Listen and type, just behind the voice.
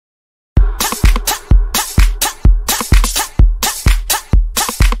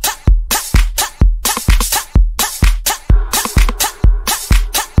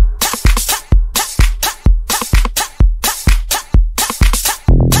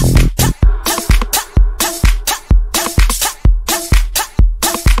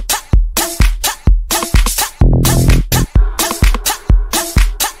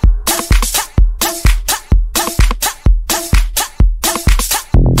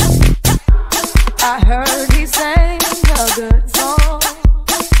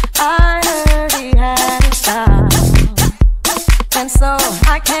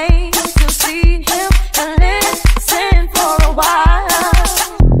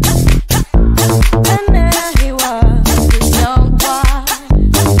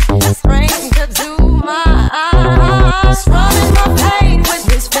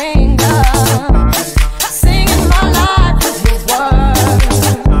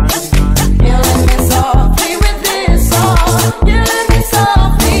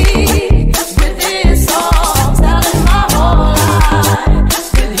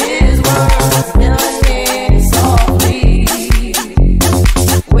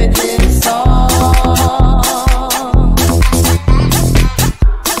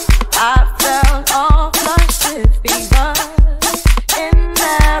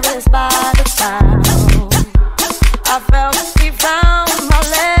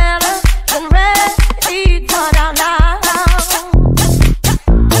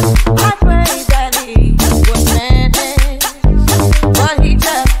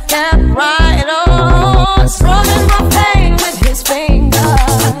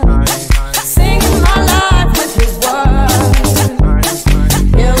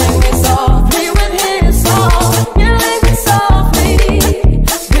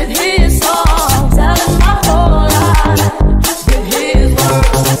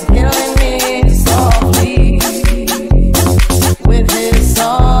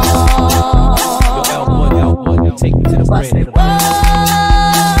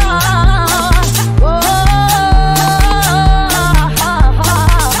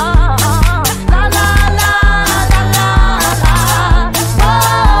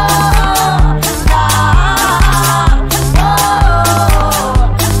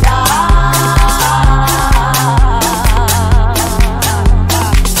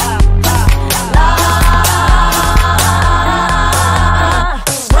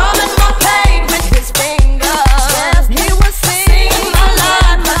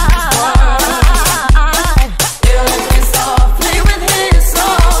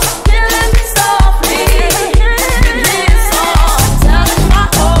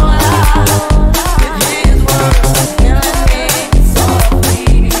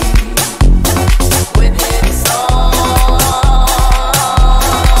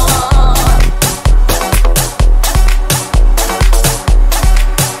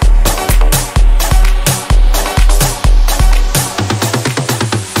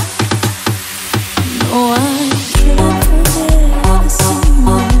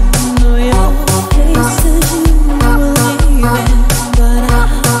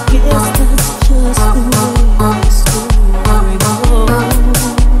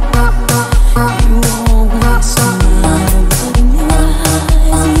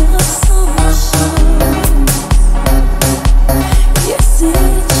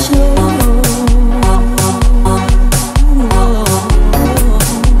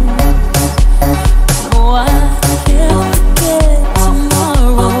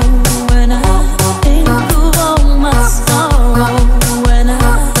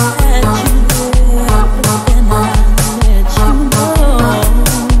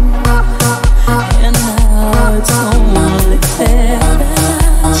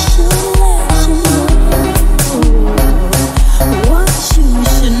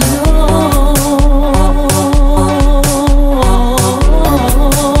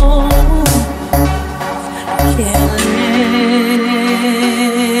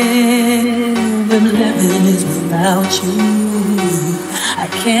am living is without you. I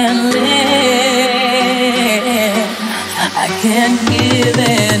can't live, I can't give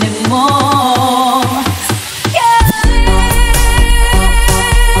anymore.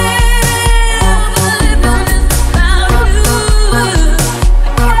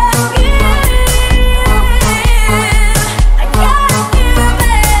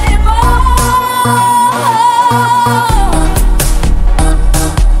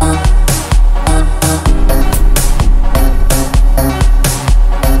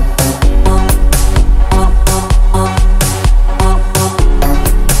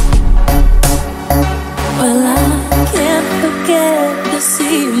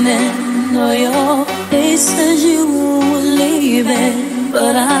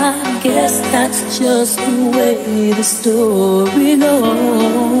 That's just the way the story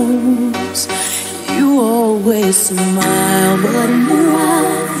goes. You always smile, but in your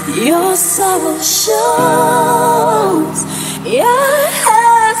eyes, your sorrow shows.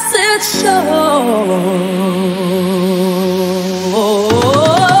 Yes, it shows.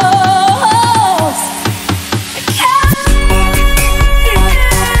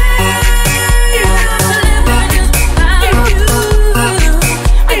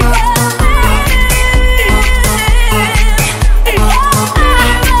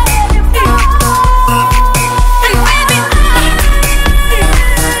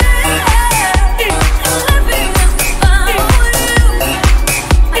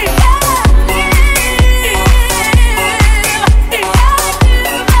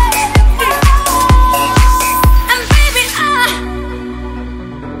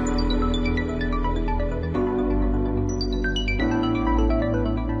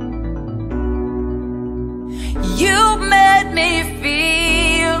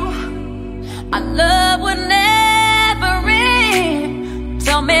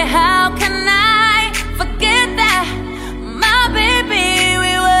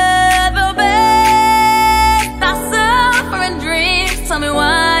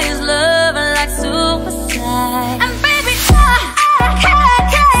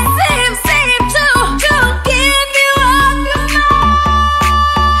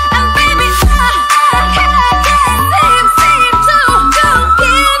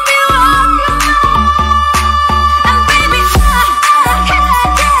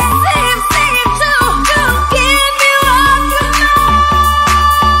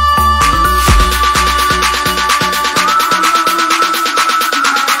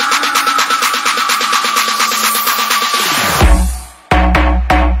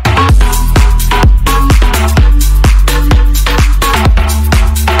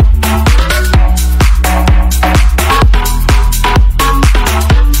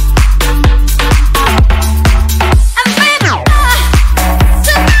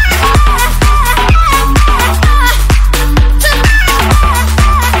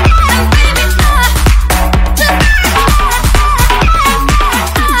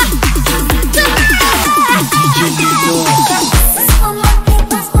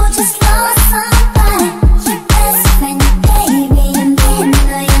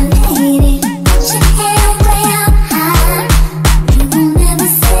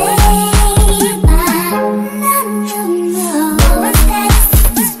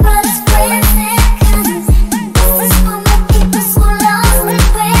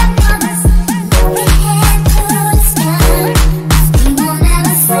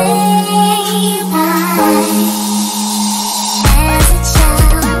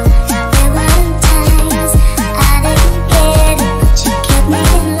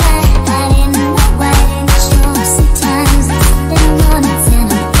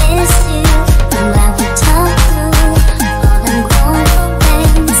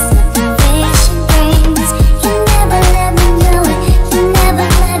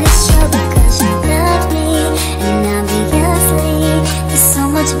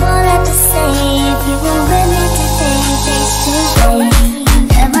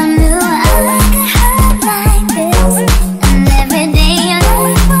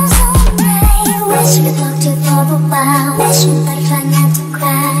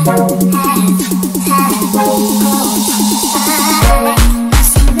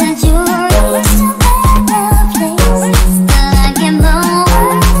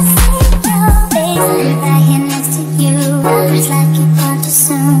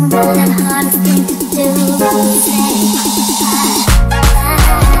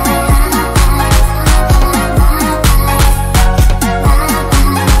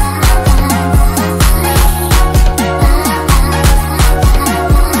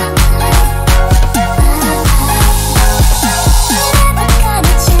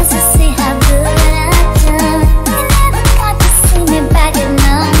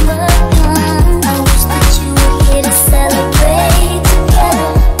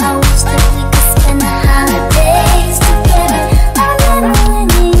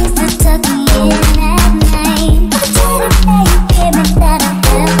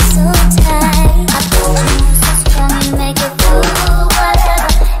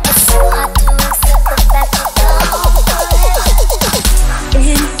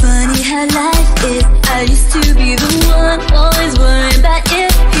 my life is. I used to be the one, always worrying about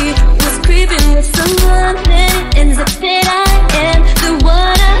if he was creeping with someone. Then it ends up that I am the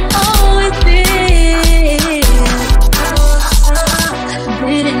one I always been.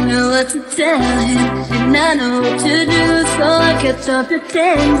 Didn't know what to tell him, and I know what to do, so I kept on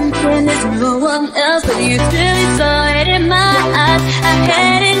pretending there's no one else. But you really saw it in my eyes. I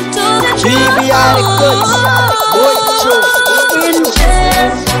hadn't told the truth. In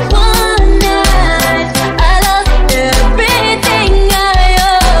just one night, I lost everything I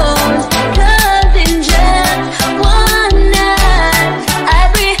owned. 'Cause in just one night, I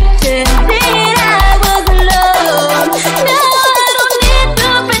pretended I was alone. Now I don't need to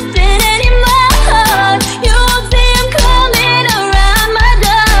pretend anymore. You won't see him coming around my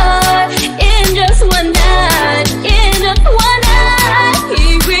door. In just one night, in just one night, he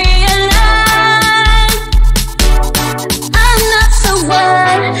realized I'm not the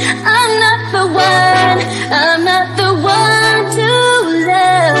one, I'm not the one, I'm not the one to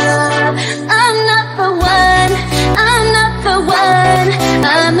love. I'm not the one, I'm not the one,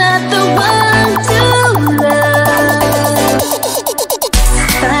 I'm not the one to love.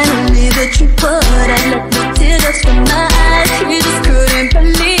 Finally the truth poured, I let the tears from my eyes. You just couldn't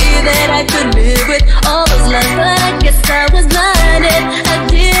believe that I could live with all those lies, but I guess I was blinded. I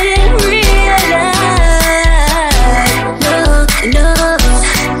didn't realize. No,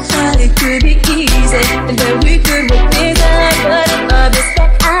 thought it could be easy, and that we could work things out, but it's obvious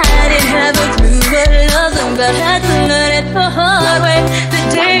that I didn't have a clue what love was about. Had to learn it the hard way the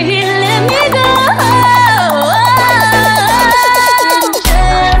day he let me go.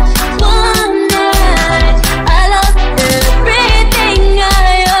 Just one night, I lost everything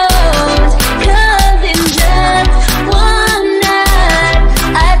I owned. 'Cause in just one night,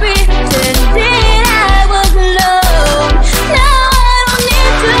 I pretended I was alone. Now I don't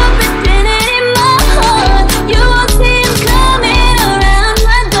need to pretend anymore. You won't see him coming around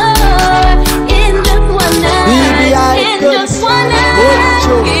my door. In just one night, in just one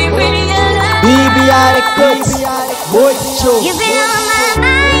night, he realized. You've been on my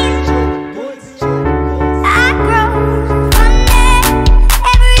mind. I grow fonder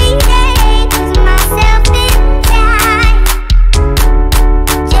every day, losing myself inside.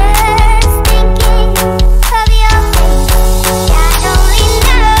 Just thinking of your face, God only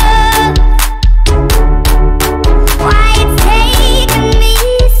knows why it's taken me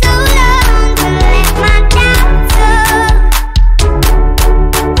so long to let my doubts up.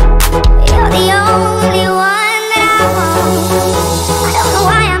 You're the only one that I want. I don't know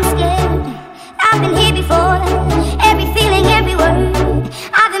why I'm scared. I've been here before. Every feeling, every word,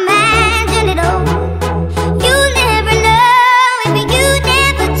 I've imagined it all. You never know if you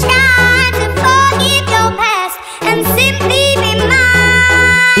never try to forget your past and simply be mine.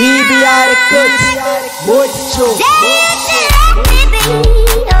 Dance and let me be.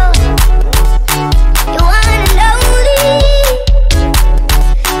 Oh, you wanna know me?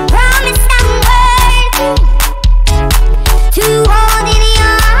 Promise I'm worthy to hold in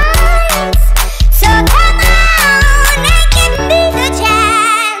your arms. So come on and give me the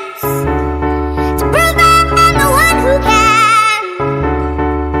chance to prove I'm the one who can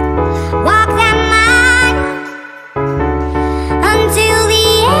walk that mile until the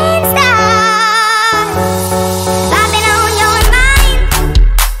end starts. I've been on your mind.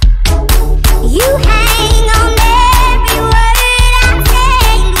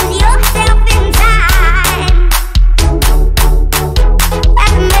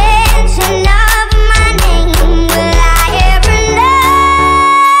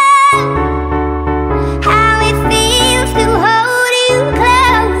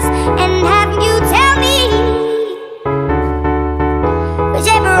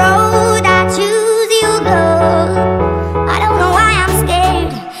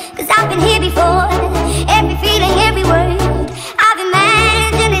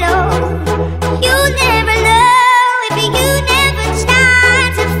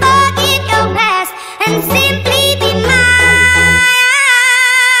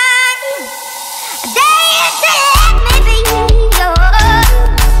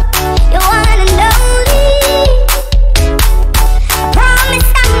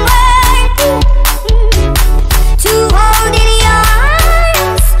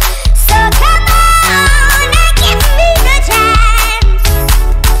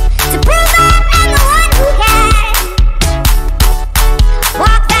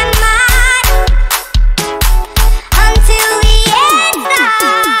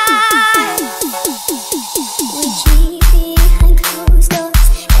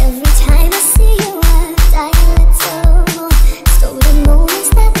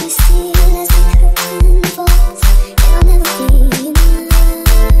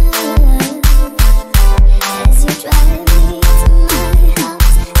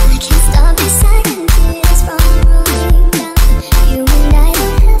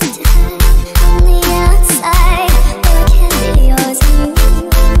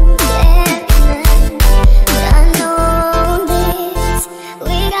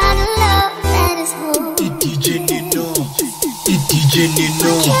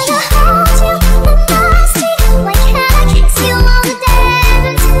 Neeno. Why can't I kiss you on the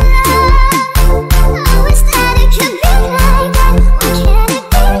dance floor? I wish that it could be like that. Why can't it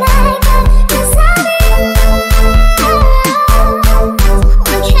be like that? 'Cause I'm in love.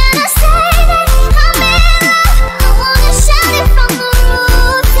 Why can't I say that I'm in love? I wanna shout it from the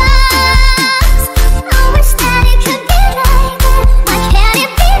rooftops. I wish that it could be like that. Why can't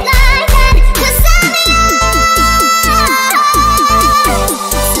it be like that? 'Cause I'm in love.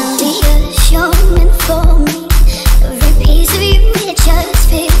 So you're meant for me. Every piece of you, it just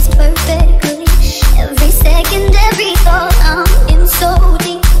fits perfectly. Every second, every thought, I'm in so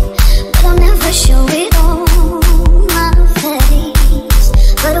deep. But I'll never show it on my face.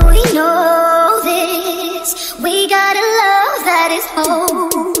 But we know this, we got a love that is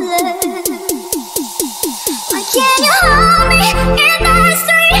hopeless. Why can't you hold me in the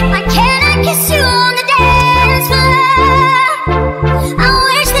street? Why can't I kiss you on the dance floor? I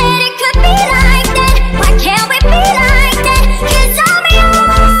wish that it could be like that. Why can't we be like that? 'Cause I'm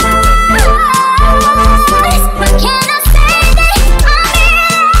yours. Why can't I say that I'm in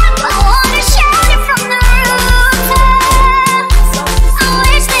love? I wanna shout it from the rooftops. I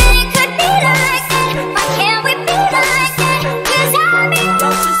wish that it could be like that. Why can't we be like that? 'Cause I'm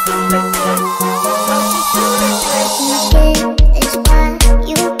yours. It's what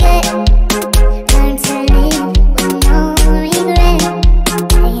you get. Learn to live with no regret.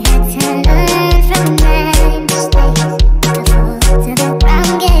 I had to learn from my mistakes. I fall to the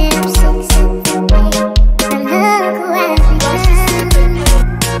ground, get up 6 in the day. And look who I've become.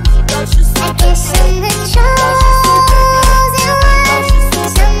 I guess I'm the chosen one.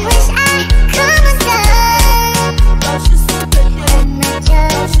 Some wish I could have done. But my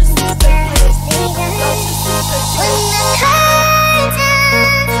job is just begun. When the curtains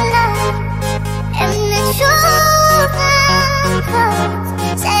low and the truth unfolds,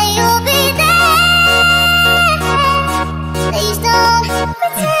 say you'll be there. Please don't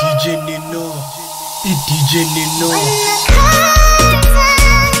pretend. DJ Neeno. DJ Neeno. When the curtains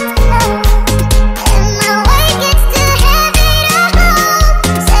low and my way gets too heavy to hold,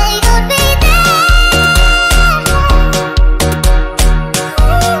 say you'll be there.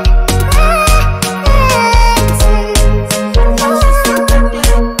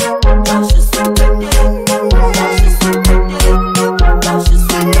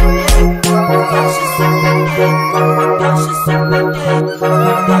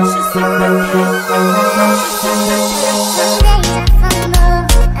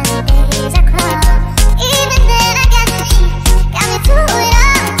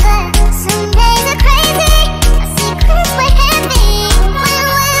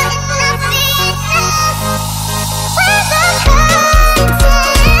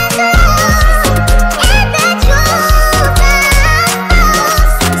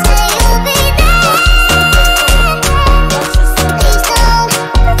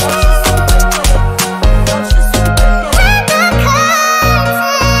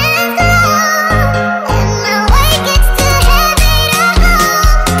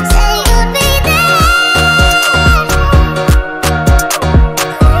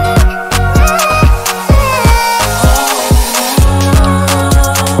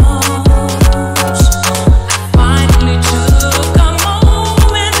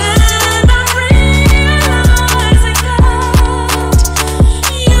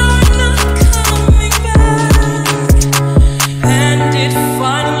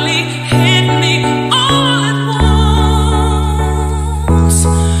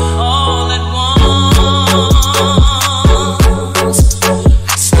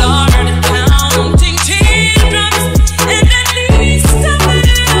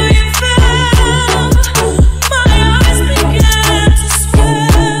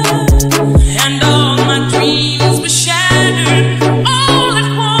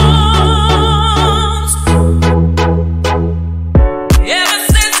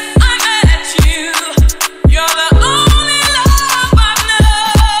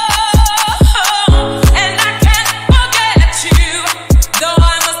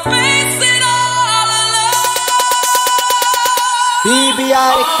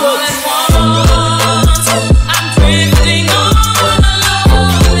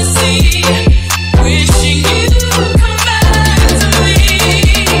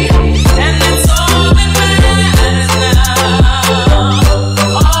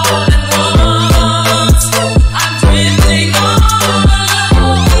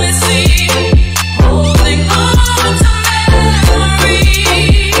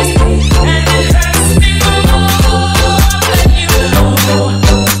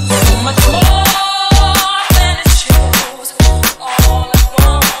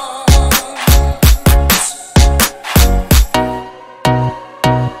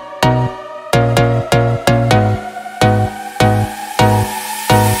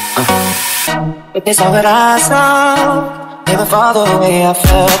 but they saw what I saw. They would follow the way I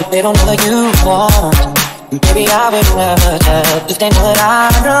felt, but they don't know that you want. And baby, I would never tell if they know that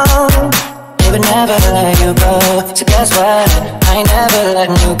I know. They would never let you go. So guess what? I ain't never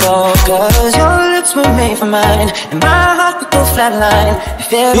letting you go. Cause your lips were made for mine, and my heart would go flatline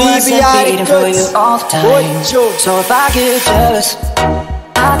if it wasn't beating for you all the time. So if I get jealous,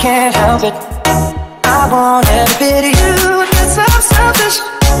 I can't help it. I want every bit of you. It's so selfish.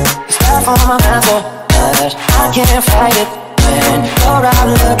 It's tough on my mental, but I can't fight it when you're out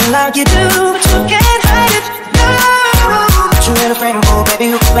looking like you do, but you can't hide it. No, but you in a rainbow,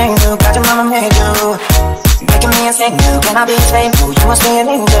 baby. Who can blame you? Got your mama made you. You're making me insane. You cannot be explained. You must be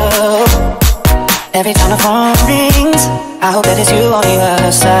an angel. Every time the phone rings, I hope that it's you on the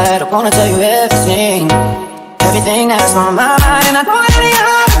other side. I wanna tell you everything, everything that's on my mind, and I don't want any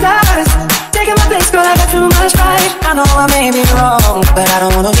other guys taking my place, girl. I got too much pride. I know I may be wrong, but I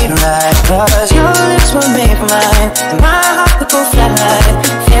don't wanna be right. Cause your lips were made for mine, and my heart would go flatline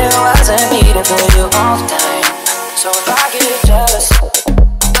if it wasn't beating for you all the time. So if I get jealous,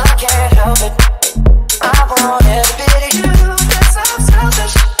 I can't help it. I want every bit of you. That's so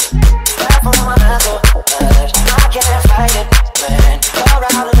selfish. Back on my mental, but I can't fight it when you're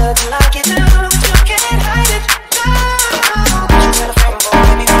out looking like you do, but you can't hide it. No, but you're in a rainbow,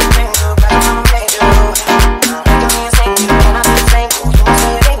 baby. Who can blame you? Got your mama made you. Making me insane, you cannot be insane. You must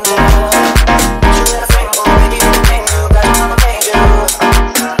be an angel. But you're in a rainbow, baby. Who can blame you? Got your mama made you.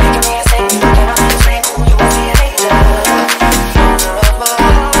 Making me insane, you cannot be insane. You must be an angel. Corner of my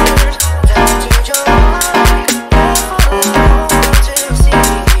heart, down to your heart, to see.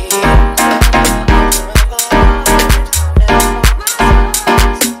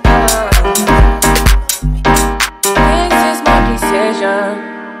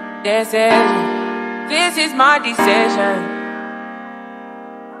 This is my decision.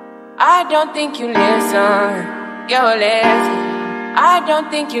 I don't think you listen. You're lazy. I don't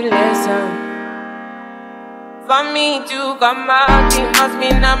think you listen. For me to come out, it must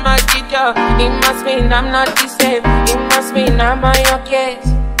mean I'm a teacher. It must mean I'm not the same. It must mean I'm on your case.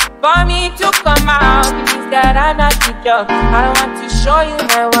 For me to come out, it means that I'm not the job. I want to show you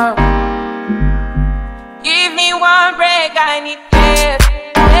my world. Give me one break, I need this.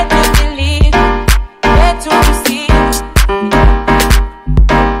 Let to believe, let to receive.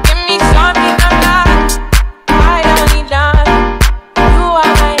 Give me something I'm not, I don't need none. You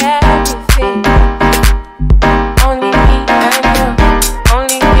are my everything. Only me and you,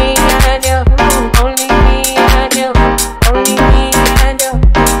 only me and you, only me and you, only me and you,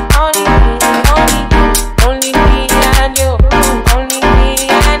 only me, only me and you, only me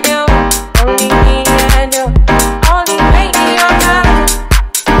and you, only me and you, only make me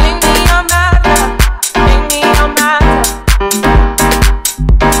your man.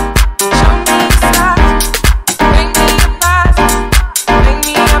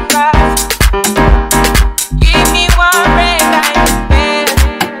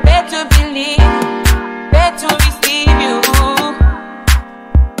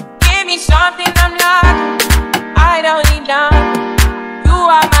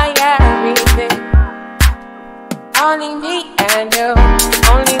 Only me and you,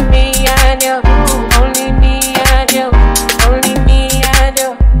 only me and you, only me and you, only me and you,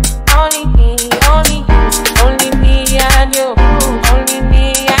 only me, only me and you, only me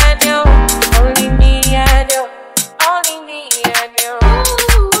and you, only me and you, only me and you.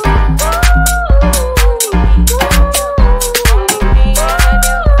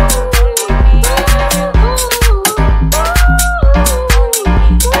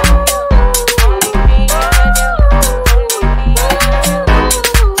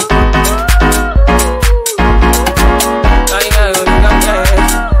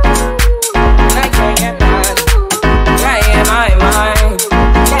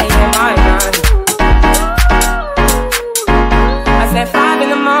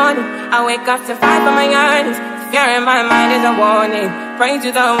 Got to fight for my earnings. Fear in my mind is a warning. Pray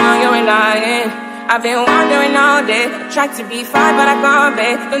to the one you're relying. I've been wandering all day. I tried to be fine, but I can't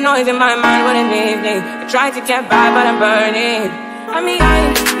be. The noise in my mind wouldn't leave me. I tried to get by, but I'm burning. I'm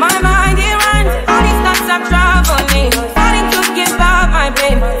behind, my mind it runs. All these thoughts I'm traveling. Fighting to give up my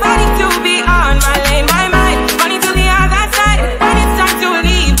pain. Fighting to be on my lane. My mind running to the other side. When it's time to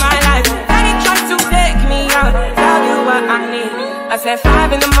leave my life, then it tries to take me out. Tell you what I need. I said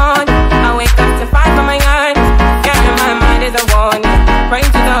 5 in the morning. I wake up to fight for my earnings. Fear in my mind is a warning. Pray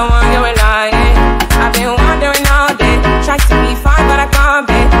to the one you're relying. I've been wandering all day. Tried to be fine, but I can't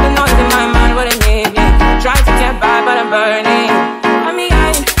be. The noise in my mind wouldn't leave me. Tried to get by, but I'm burning. I'm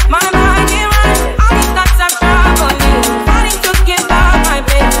behind, my mind it runs. All these thoughts I'm traveling. Fighting to give up my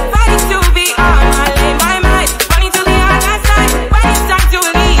pain. Fighting to be on my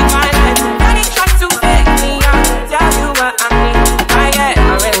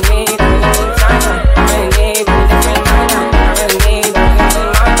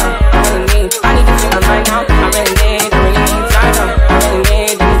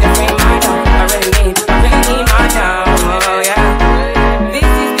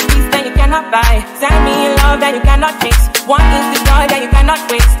cannot mix. One is the joy that you cannot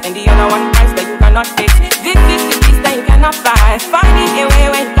waste, and the other one price that you cannot fix. This is the piece that you cannot buy. Finding a way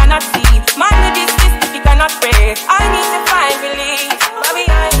when you cannot see. Man with this if you cannot pray. I need to find release. But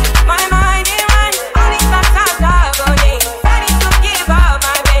behind my mind is mine. All these thoughts are going. I need to give up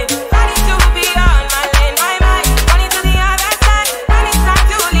my way. I need to be on my lane. My mind running to the other side. And it's time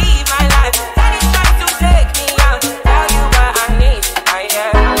to leave my life. And it's trying to take me out. Tell you what I need. I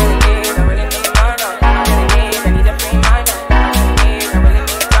really need my love. I need a free mind. I really need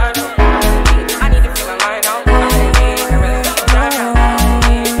my love. I need to free my mind out. I really need my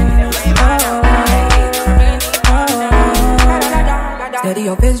love. Steady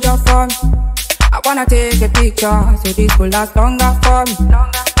your face just for me. I wanna take a picture so this will last longer for me.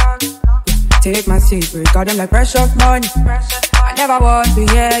 Take my secret, got them like precious money. I never want to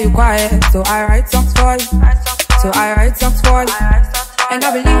hear you quiet, so I write songs for you. And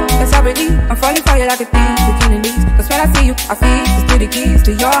I believe, yes I believe, I'm falling for you like a thief, beginning these. Cause when I see you, I feel it's to the keys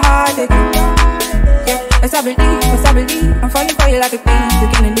to your heart again. Yeah, yes I believe, I'm falling for you like a thief,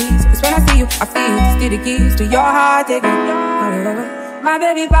 beginning these. Cause when I see you, I feel it's to the keys to your heart again. My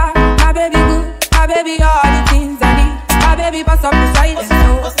baby bad, my baby good, my baby all the things I need. My baby bust up the side,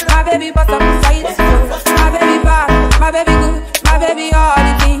 my baby bust up the side. My baby bad, my baby good, my baby all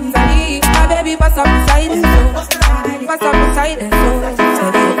the things I need. My baby bust up the side, bust up the side. So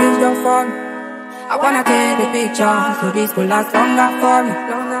this your phone. I wanna take a picture so this will last longer for me.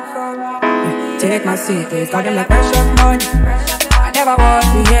 Take my secrets, got them like precious money. I never want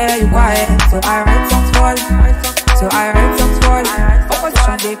to hear you quiet, so I write songs for you.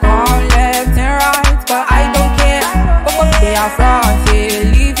 Opposition they call left and right, but I don't care. Because they are front, they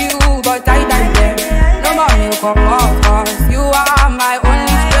leave you, but I die there. No more milk or walk, cause you are my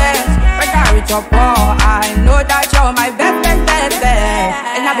only strength. When I reach up, I know that you're my best.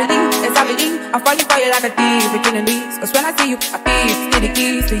 And I believe, yes I believe, I'm falling for you like a thief, beginning these. Cause when I see you, I feel the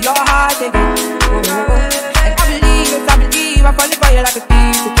keys to your heart again. And I believe, yes I believe, I'm falling for you like a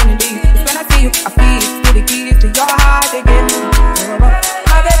thief, beginning these. Cause when I see you, I feel the keys to your heart again.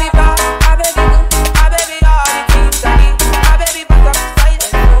 My baby bad, my baby good, my baby all the things I need. My baby bust up the side,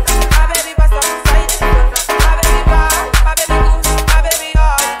 my baby bust up the side. My baby bad, my baby good, my baby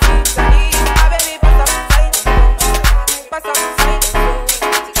all the things I need. My baby bust up the side, bust up the side.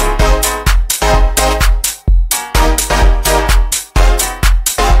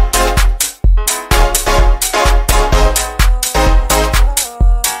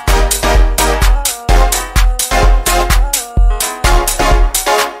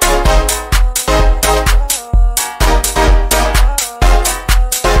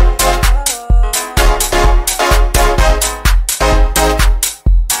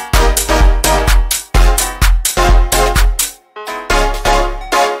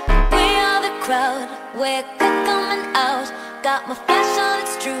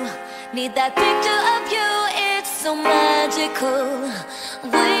 Need that picture of you, it's so magical.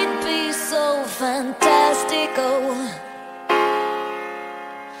 We'd be so fantastical.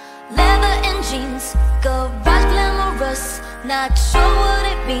 Leather and jeans, garage glamorous. Not sure what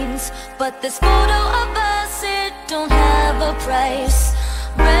it means, but this photo of us, it don't have a price.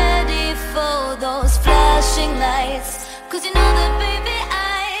 Ready for those flashing lights. Cause you know that baby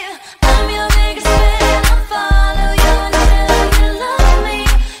I'm your biggest fan. I'll follow you until you love me.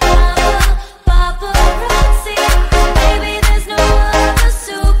 Paparazzi, baby, there's no other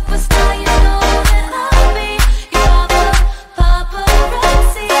superstar. You know that I'll be your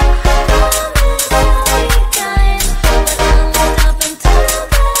paparazzi. Promise I'll be kind, but I won't stop until that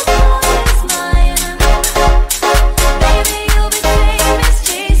boy is mine. Baby, you'll be famous,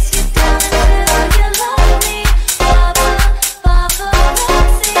 chase you down until you love me. Paparazzi.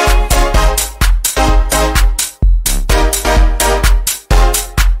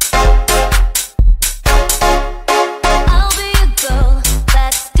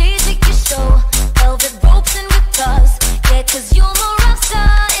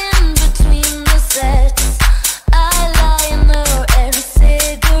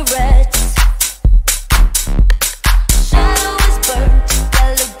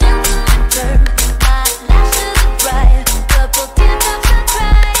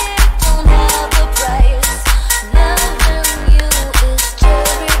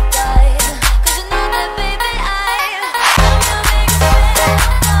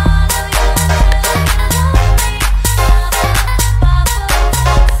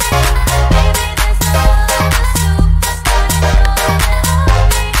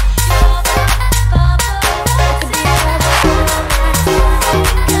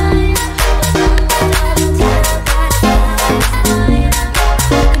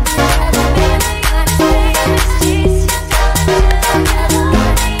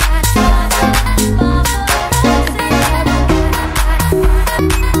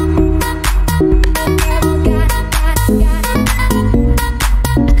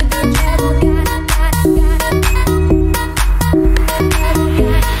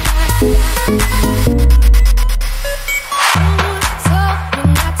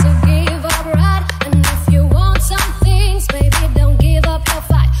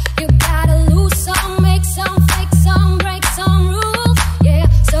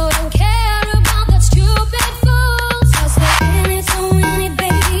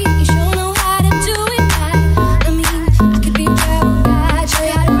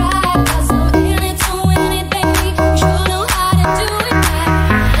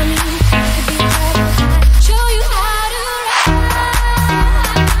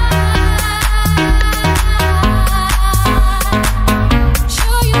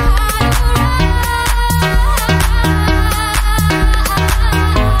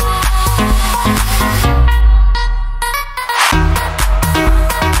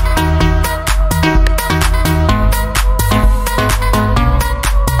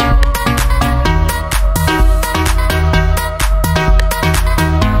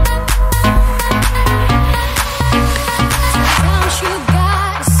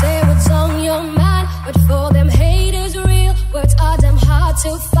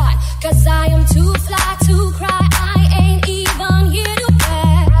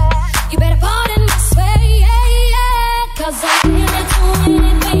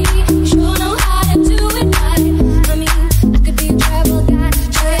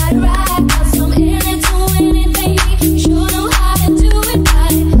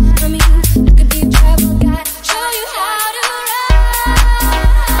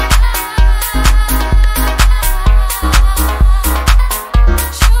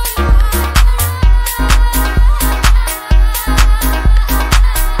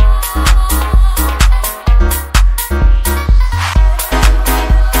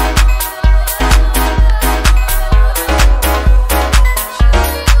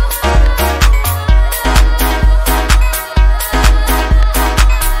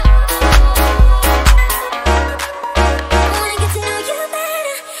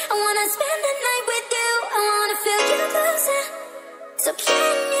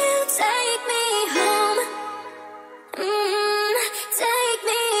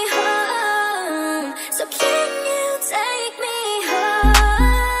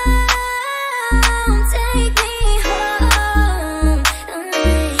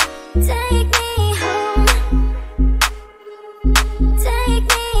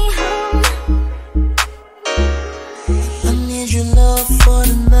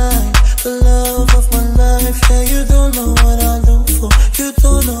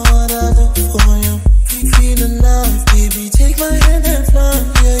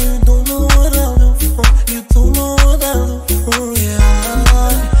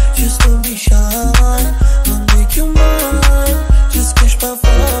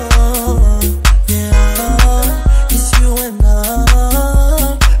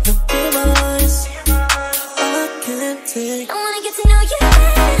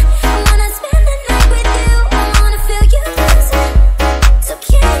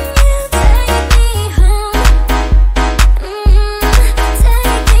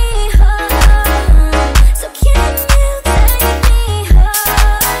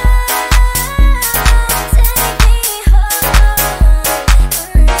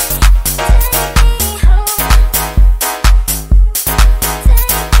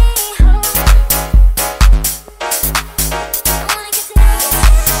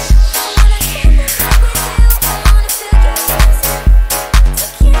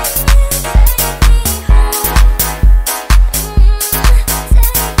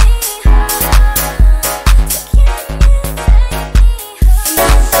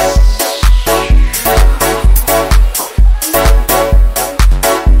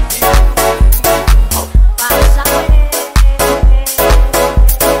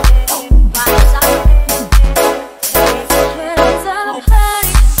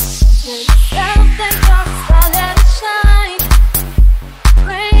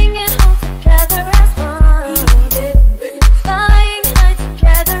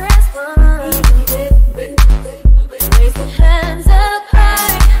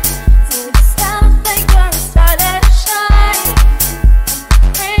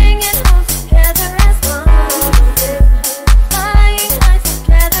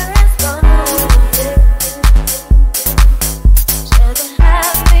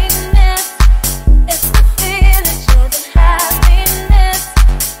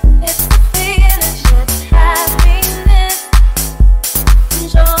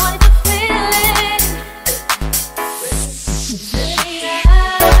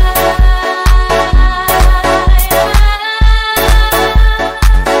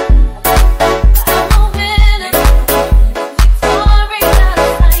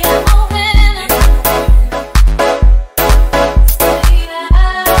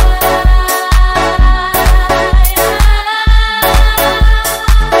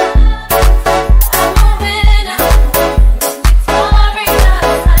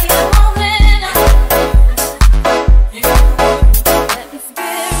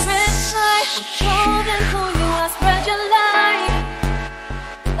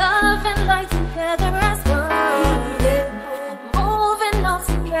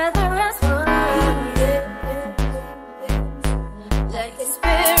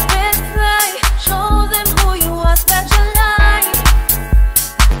 spirit fly. Show them who you are, specialize.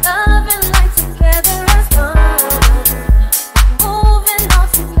 Love and light together as one. Moving on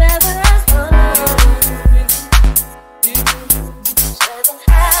together as one. Sharing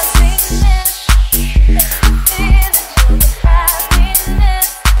happiness. Feeling sharing happiness.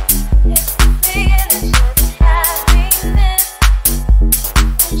 Feeling sharing happiness.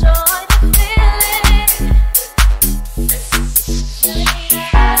 Enjoy the feeling.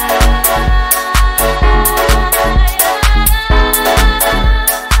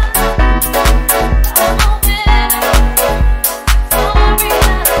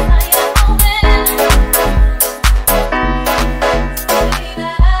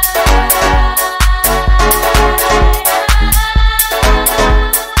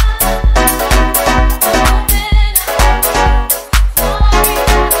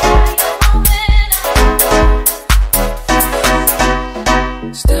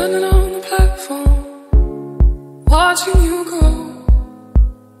 Standing on the platform, watching you go.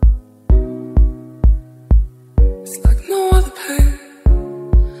 It's like no other pain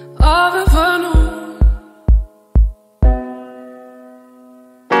I've ever known.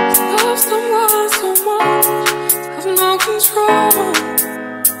 To love someone so much, have no control.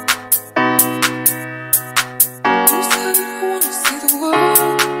 You said I wanna see the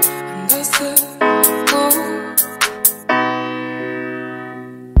world, and I said go.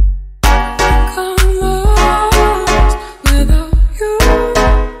 I'm lost without you.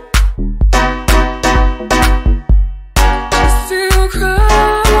 Just feel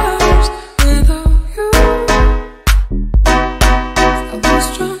crushed without you. I've been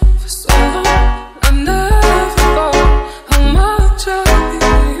strong for so long, I never thought how much I need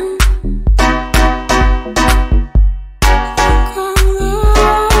you. I'm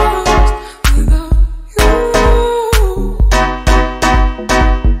lost without you.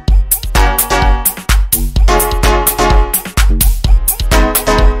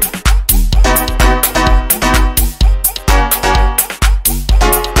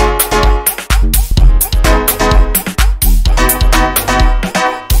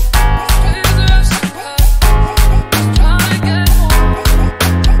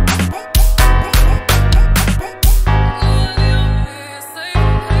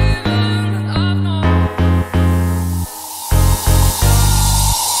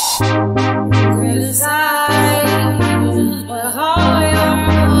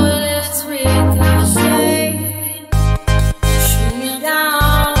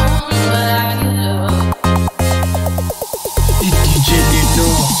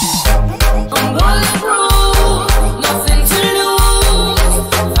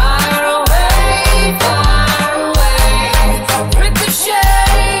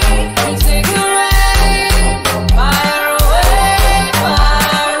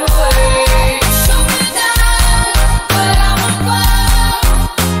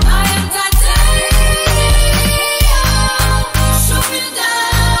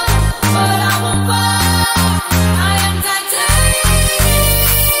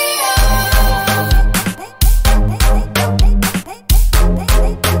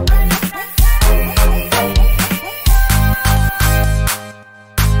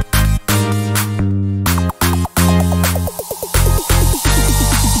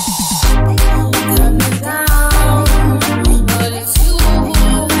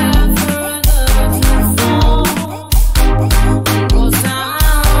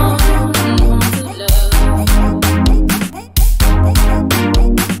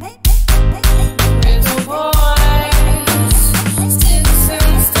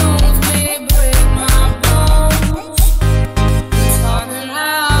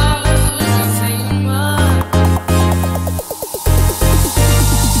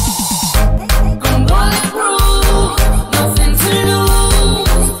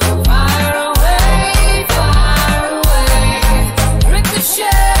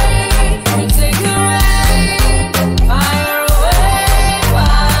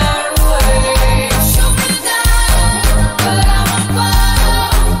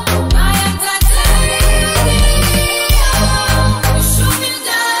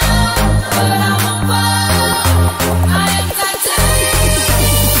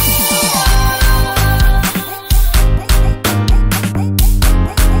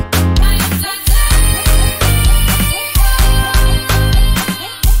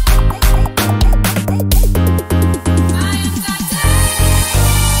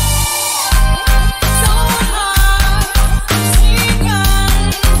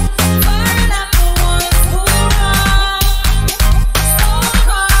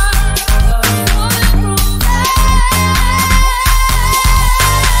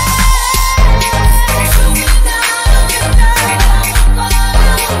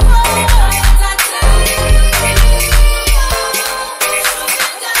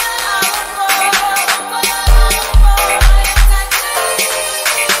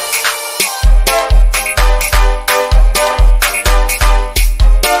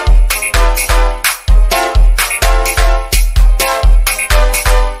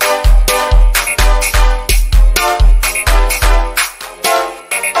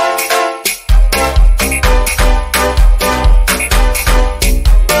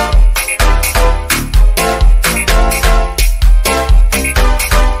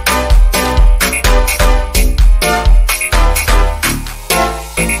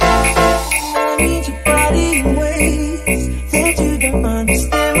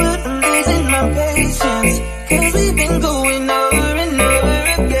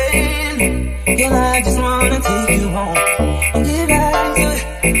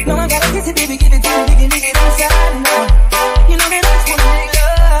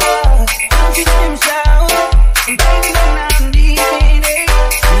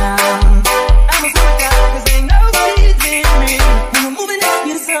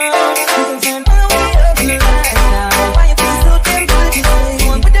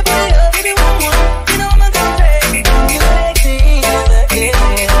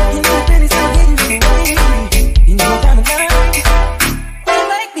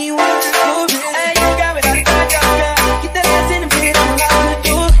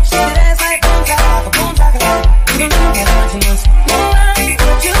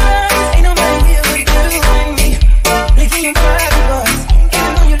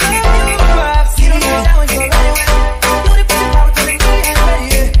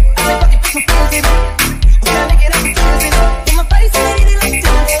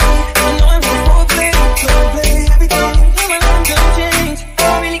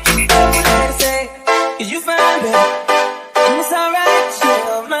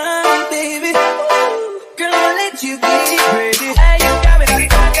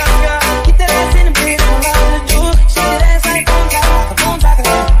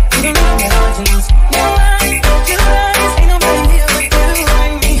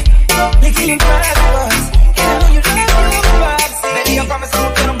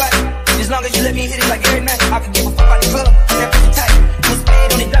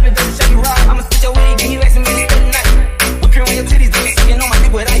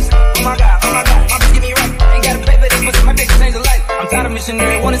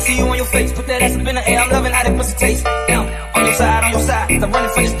 see you on your face. Put that ass up in the air, I'm loving how that pussy tastes. Down, on your side, I'm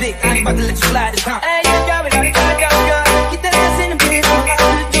running for this dick. I ain't about to let you slide this time.